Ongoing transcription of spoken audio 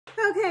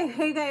Okay,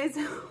 hey guys,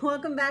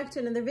 welcome back to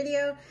another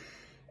video.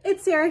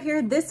 It's Sarah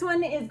here. This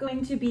one is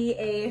going to be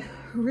a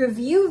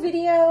review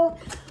video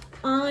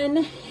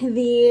on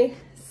the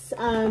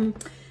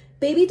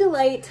Baby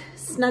Delight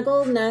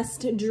Snuggle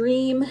Nest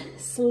Dream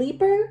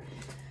Sleeper.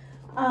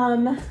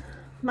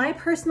 My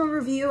personal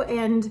review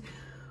and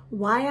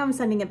why I'm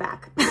sending it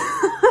back.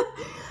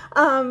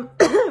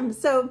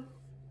 So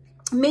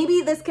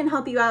maybe this can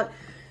help you out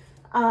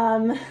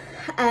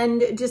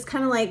and just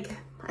kind of like,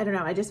 I don't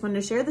know, I just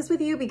wanted to share this with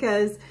you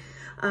because,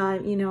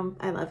 you know,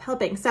 I love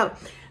helping. So,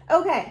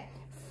 okay,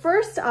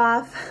 first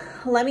off,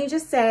 let me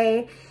just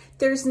say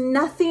there's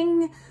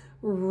nothing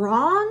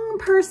wrong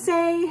per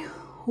se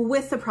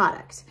with the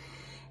product.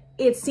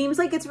 It seems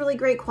like it's really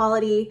great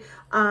quality,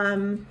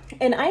 and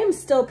I am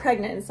still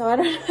pregnant, so I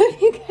don't know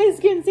if you guys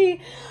can see,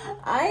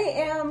 I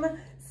am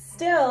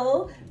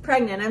still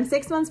pregnant. I'm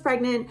 6 months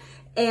pregnant,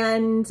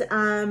 and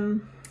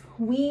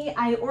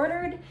I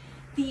ordered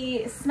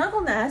the Snuggle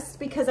Nest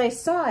because I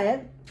saw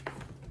it,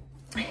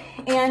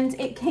 and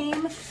it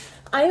came,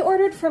 I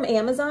ordered from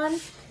Amazon.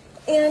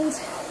 And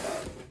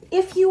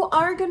if you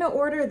are gonna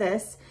order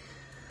this,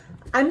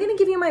 I'm gonna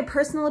give you my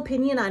personal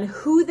opinion on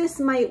who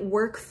this might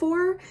work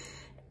for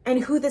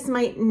and who this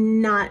might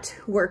not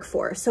work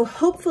for. So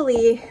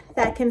hopefully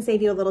that can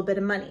save you a little bit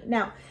of money.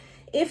 Now,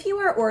 if you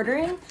are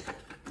ordering,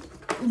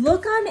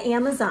 look on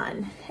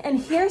Amazon, and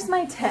here's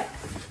my tip.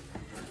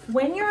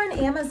 When you're on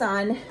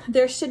Amazon,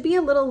 there should be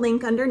a little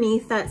link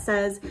underneath that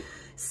says,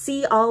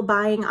 see all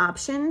buying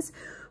options.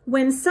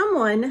 When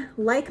someone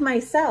like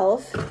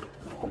myself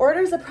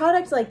orders a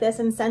product like this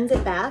and sends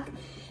it back,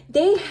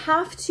 they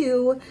have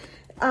to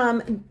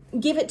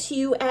give it to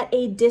you at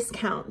a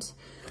discount.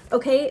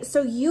 Okay,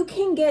 so you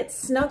can get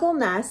Snuggle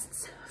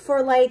Nests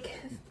for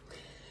like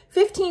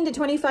 $15 to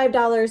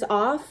 $25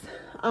 off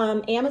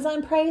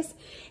Amazon price,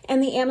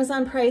 and the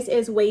Amazon price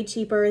is way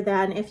cheaper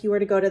than if you were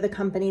to go to the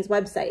company's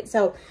website.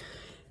 So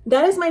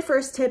that is my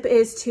first tip,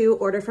 is to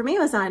order from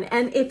Amazon.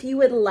 And if you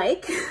would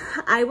like,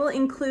 I will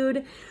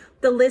include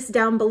the list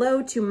down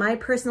below to my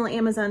personal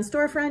Amazon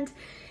storefront.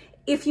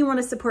 If you want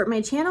to support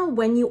my channel,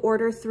 when you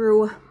order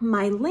through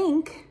my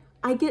link,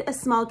 I get a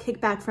small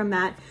kickback from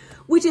that,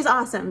 which is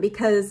awesome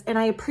because, and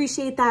I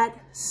appreciate that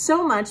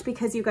so much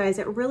because you guys,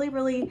 it really,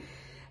 really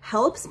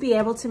helps be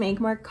able to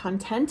make more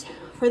content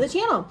for the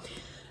channel.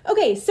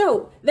 Okay,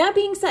 so that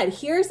being said,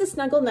 here's the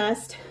Snuggle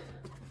Nest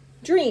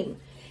Dream.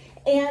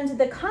 And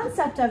the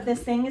concept of this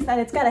thing is that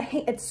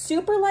it's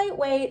super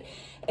lightweight.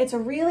 It's a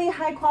really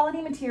high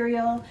quality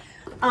material.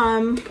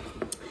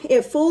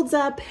 It folds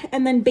up,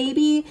 and then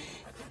baby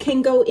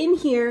can go in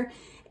here,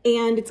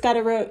 and it's got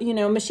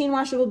a, machine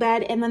washable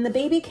bed, and then the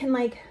baby can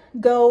like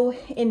go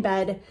in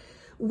bed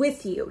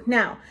with you.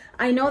 Now,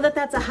 I know that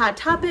that's a hot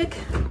topic.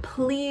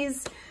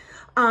 Please,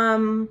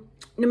 no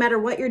matter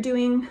what you're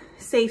doing,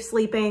 safe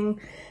sleeping,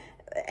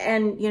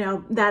 and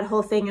that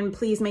whole thing, and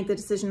please make the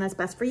decision that's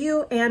best for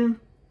you, and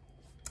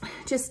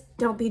just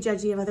don't be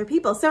judgy of other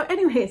people. So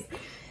anyways,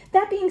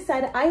 that being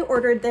said, I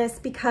ordered this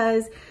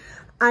because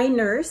I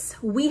nurse.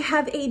 We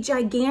have a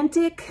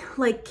gigantic,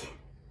 like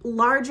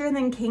larger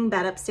than king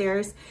bed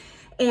upstairs,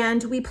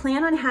 and we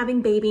plan on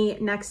having baby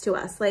next to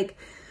us.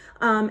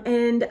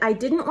 And I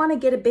didn't want to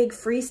get a big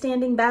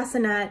freestanding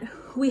bassinet.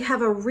 We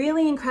have a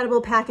really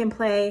incredible pack and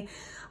play,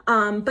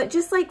 but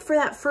just like for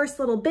that first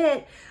little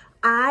bit,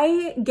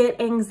 I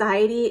get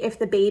anxiety if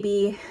the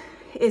baby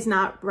is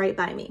not right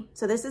by me.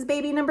 So this is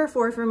baby number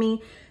 4 for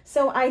me.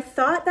 So I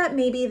thought that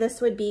maybe this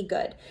would be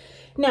good.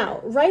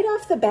 Now, right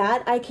off the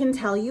bat, I can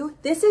tell you,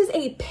 this is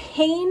a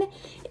pain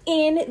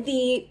in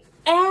the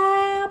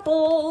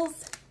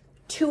apples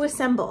to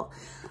assemble.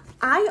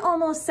 I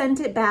almost sent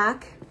it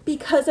back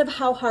because of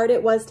how hard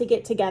it was to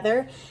get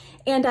together.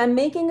 And I'm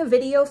making a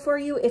video for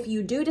you. If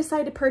you do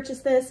decide to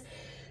purchase this,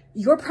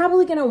 you're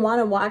probably gonna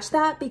wanna watch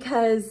that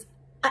because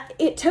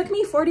it took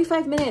me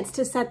 45 minutes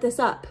to set this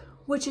up,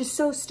 which is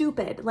so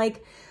stupid.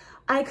 Like,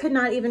 I could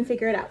not even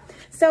figure it out.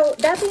 So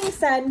that being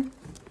said,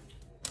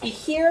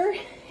 here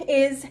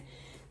is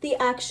the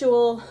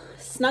actual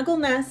Snuggle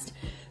Nest.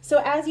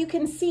 So as you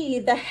can see,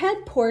 the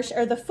head portion,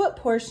 or the foot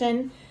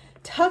portion,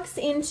 tucks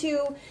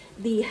into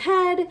the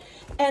head,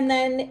 and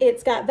then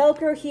it's got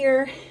Velcro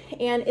here,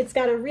 and it's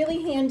got a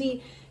really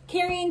handy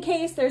carrying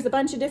case. There's a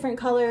bunch of different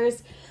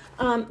colors.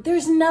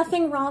 There's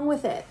nothing wrong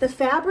with it. The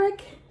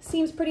fabric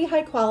seems pretty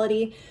high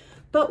quality,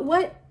 but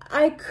what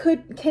I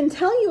can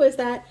tell you is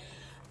that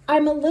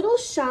I'm a little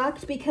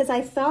shocked because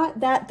I thought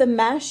that the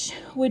mesh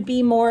would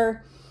be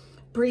more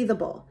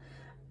breathable.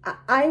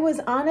 I was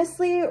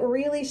honestly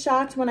really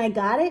shocked when I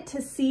got it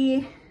to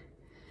see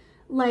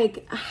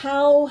like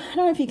how, I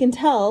don't know if you can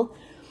tell,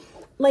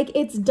 like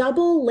it's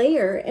double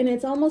layer, and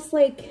it's almost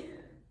like,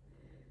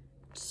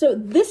 so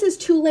this is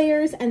 2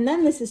 layers, and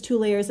then this is 2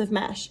 layers of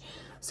mesh.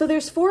 So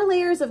there's 4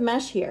 layers of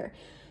mesh here.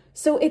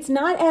 So it's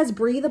not as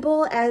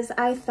breathable as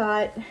I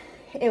thought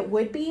it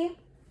would be.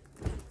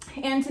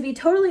 And to be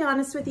totally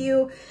honest with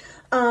you,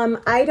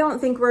 I don't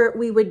think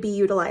we would be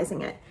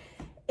utilizing it.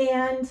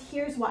 And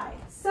here's why.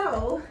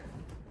 So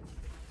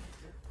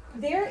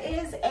there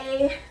is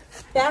a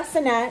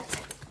bassinet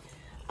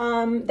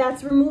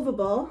that's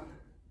removable.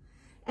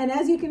 And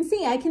as you can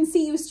see, I can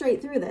see you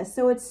straight through this.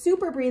 So it's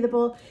super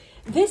breathable.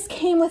 This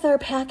came with our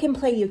pack and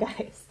play, you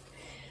guys.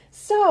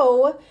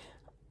 So,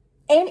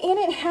 and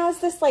it has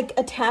this like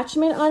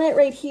attachment on it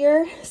right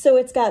here. So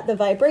it's got the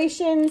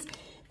vibrations,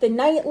 the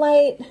night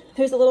light.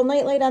 There's a little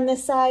night light on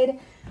this side.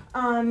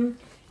 And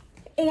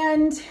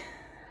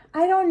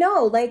I don't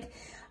know, like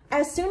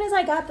as soon as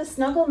I got the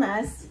Snuggle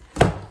Nest,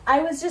 I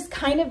was just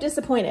kind of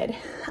disappointed.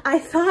 I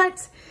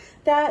thought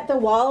that the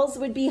walls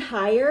would be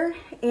higher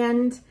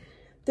and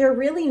they're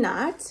really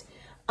not.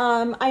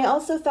 I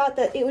also thought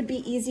that it would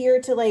be easier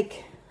to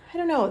like, I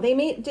don't know,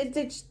 it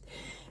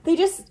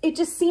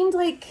just seemed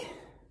like,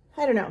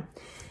 I don't know.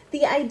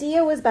 The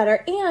idea was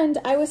better. And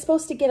I was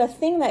supposed to get a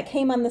thing that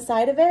came on the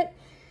side of it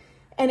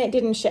and it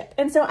didn't ship.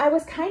 And so I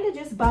was kind of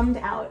just bummed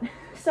out.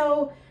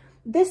 So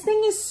this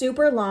thing is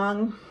super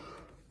long.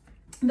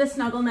 The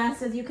Snuggle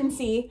Nest, as you can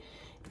see,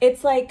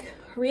 it's like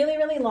really,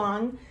 really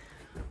long,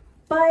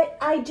 but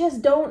I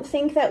just don't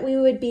think that we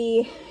would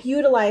be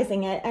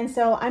utilizing it. And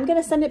so I'm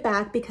going to send it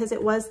back because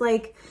it was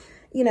like,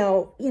 you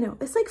know,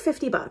 it's like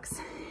 50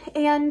 bucks.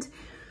 And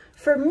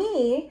for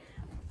me,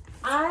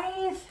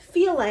 I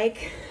feel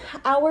like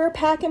our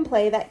pack and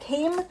play that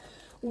came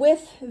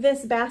with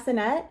this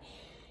bassinet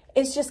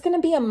is just going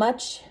to be a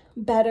much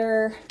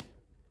better,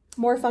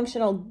 more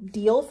functional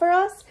deal for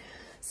us.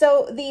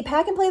 So the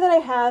pack and play that I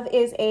have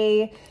is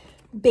a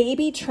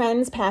Baby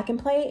Trends pack and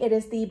play. It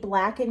is the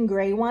black and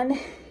gray one.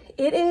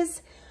 It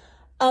is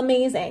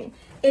amazing.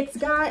 It's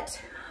got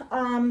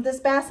this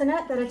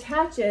bassinet that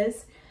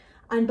attaches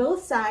on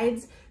both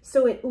sides.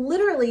 So it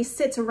literally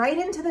sits right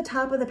into the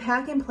top of the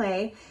pack and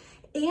play,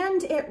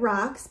 and it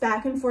rocks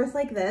back and forth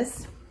like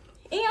this.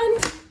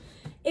 And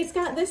it's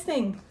got this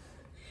thing.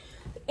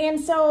 And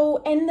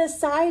so, and the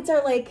sides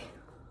are like,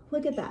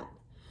 look at that.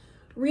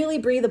 Really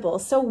breathable.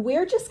 So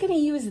we're just going to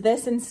use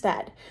this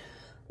instead.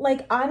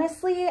 Like,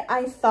 honestly,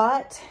 I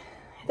thought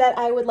that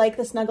I would like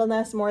the Snuggle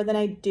Nest more than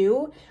I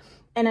do,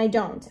 and I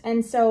don't.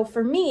 And so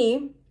for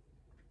me,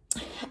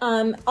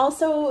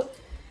 also,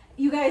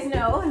 you guys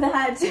know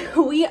that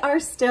we are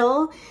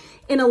still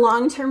in a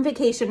long-term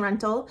vacation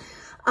rental.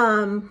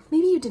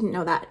 Maybe you didn't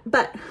know that,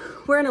 but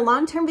we're in a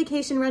long-term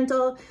vacation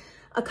rental.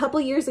 A couple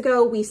years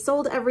ago, we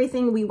sold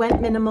everything. We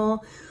went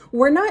minimal.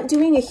 We're not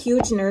doing a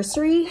huge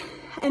nursery.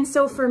 And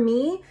so for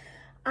me,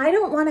 I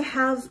don't want to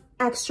have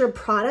extra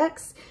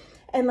products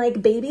and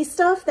like baby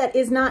stuff that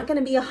is not going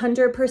to be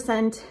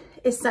 100%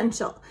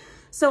 essential.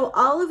 So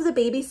all of the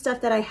baby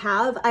stuff that I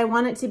have, I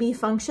want it to be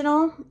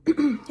functional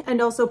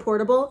and also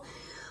portable,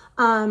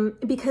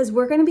 because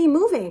we're going to be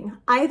moving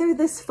either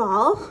this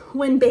fall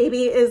when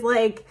baby is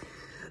like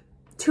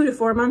 2 to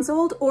 4 months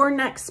old, or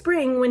next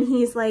spring when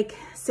he's like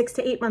 6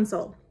 to 8 months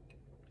old.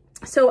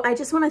 So I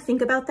just want to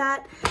think about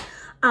that.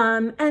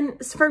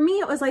 And for me,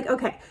 it was like,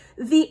 okay,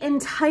 the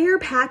entire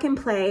pack and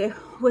play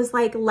was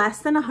like less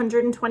than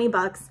 120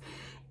 bucks,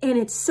 and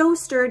it's so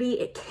sturdy.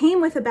 It came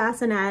with a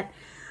bassinet.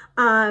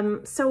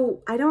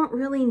 So I don't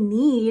really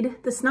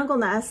need the Snuggle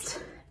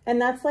Nest,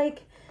 and that's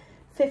like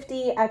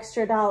 $50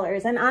 extra.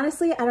 And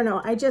honestly, I don't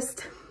know.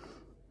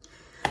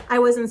 I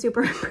wasn't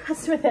super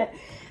impressed with it.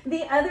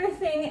 The other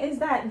thing is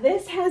that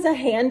this has a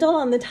handle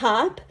on the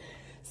top,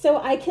 so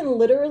I can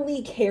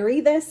literally carry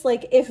this.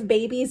 Like if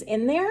baby's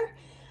in there,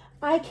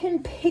 I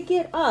can pick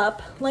it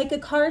up like a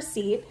car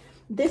seat.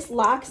 This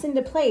locks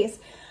into place.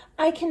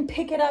 I can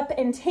pick it up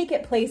and take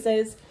it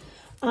places.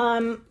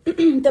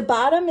 The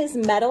bottom is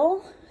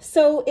metal.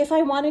 So if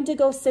I wanted to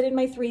go sit in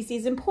my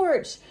 3-season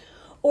porch,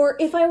 or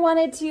if I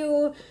wanted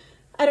to,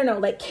 I don't know,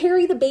 like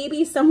carry the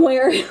baby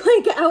somewhere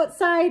like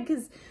outside,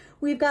 because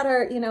we've got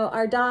our, you know,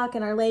 our dock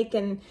and our lake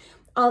and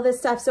all this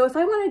stuff. So if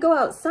I want to go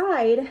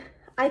outside,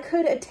 I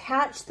could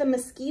attach the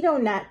mosquito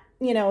net,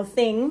 you know,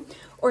 thing,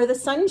 or the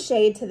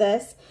sunshade to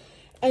this,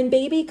 and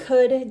baby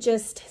could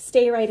just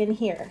stay right in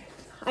here.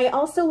 I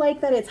also like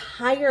that it's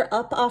higher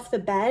up off the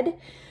bed.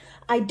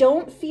 I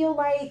don't feel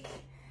like,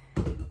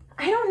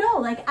 I don't know,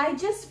 like I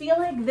just feel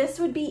like this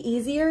would be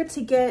easier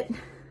to get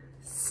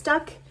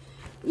stuck.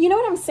 You know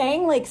what I'm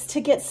saying? Like to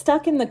get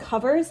stuck in the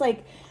covers,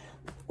 like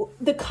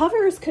the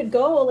covers could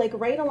go like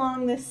right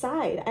along this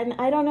side. And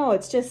I don't know,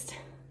 it's just,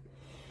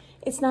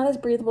 it's not as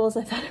breathable as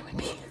I thought it would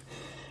be.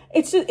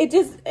 It's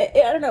just, I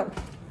don't know.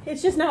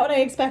 It's just not what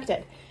I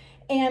expected.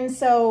 And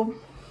so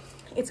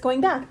it's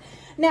going back.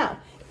 Now,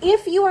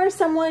 if you are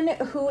someone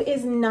who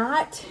is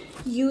not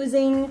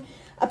using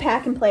a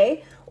pack and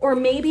play, or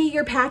maybe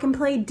your pack and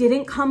play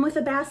didn't come with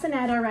a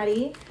bassinet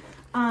already,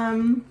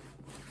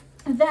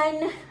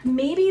 then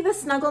maybe the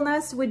Snuggle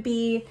Nest would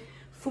be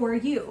for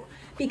you,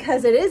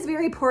 because it is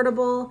very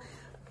portable.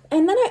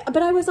 And then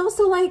but I was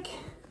also like,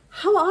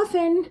 how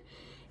often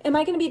am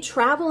I going to be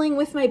traveling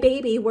with my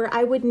baby where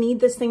I would need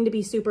this thing to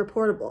be super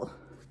portable?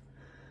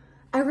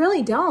 I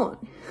really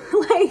don't.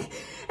 Like,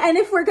 and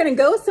if we're going to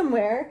go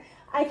somewhere,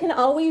 I can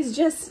always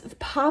just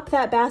pop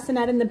that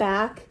bassinet in the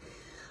back.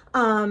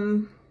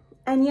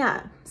 And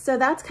yeah, so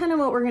that's kind of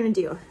what we're going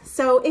to do.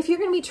 So if you're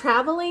going to be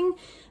traveling,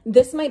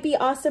 this might be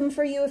awesome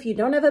for you. If you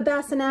don't have a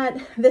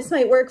bassinet, this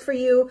might work for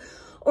you.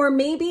 Or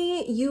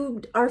maybe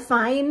you are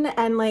fine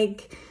and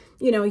like,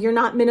 you know, you're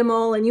not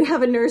minimal and you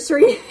have a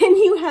nursery and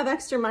you have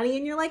extra money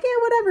and you're like,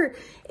 yeah, whatever.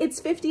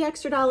 It's $50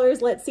 extra.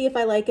 Let's see if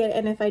I like it.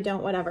 And if I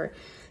don't, whatever.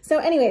 So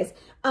anyways,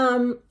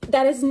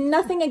 that is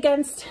nothing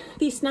against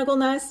the Snuggle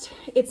Nest.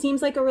 It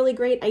seems like a really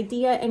great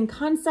idea and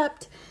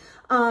concept.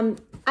 I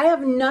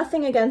have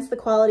nothing against the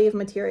quality of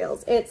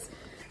materials.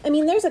 I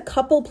mean, there's a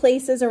couple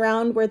places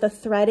around where the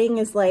threading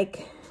is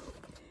like,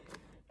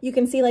 you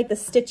can see like the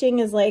stitching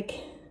is like,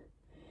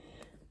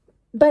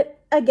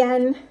 but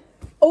again,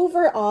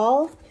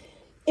 overall,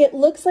 it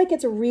looks like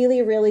it's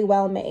really, really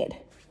well made.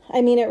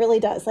 I mean, it really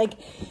does. Like,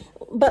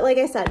 but like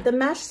I said, the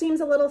mesh seems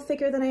a little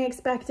thicker than I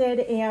expected,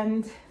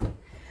 and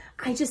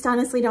I just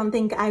honestly don't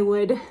think I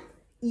would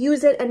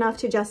use it enough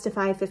to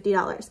justify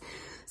 $50.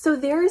 So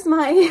there's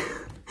my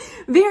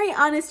very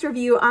honest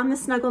review on the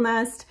Snuggle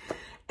Nest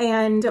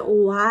and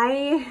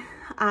why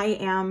I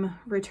am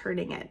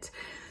returning it.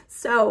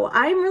 So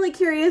I'm really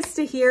curious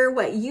to hear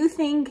what you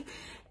think.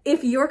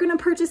 If you're going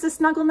to purchase a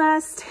Snuggle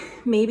Nest,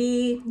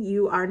 maybe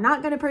you are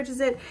not going to purchase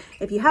it.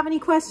 If you have any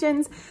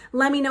questions,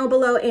 let me know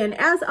below. And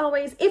as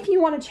always, if you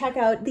want to check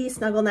out the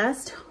Snuggle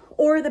Nest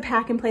or the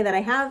pack and play that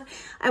I have,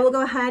 I will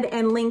go ahead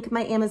and link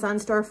my Amazon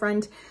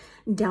storefront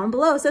down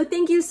below. So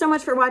thank you so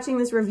much for watching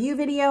this review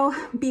video.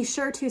 Be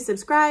sure to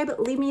subscribe,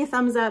 leave me a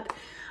thumbs up,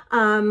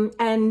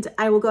 and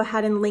I will go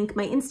ahead and link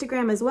my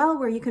Instagram as well,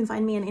 where you can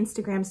find me in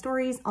Instagram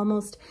stories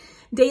almost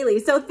daily.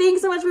 So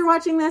thanks so much for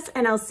watching this,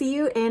 and I'll see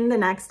you in the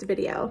next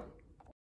video.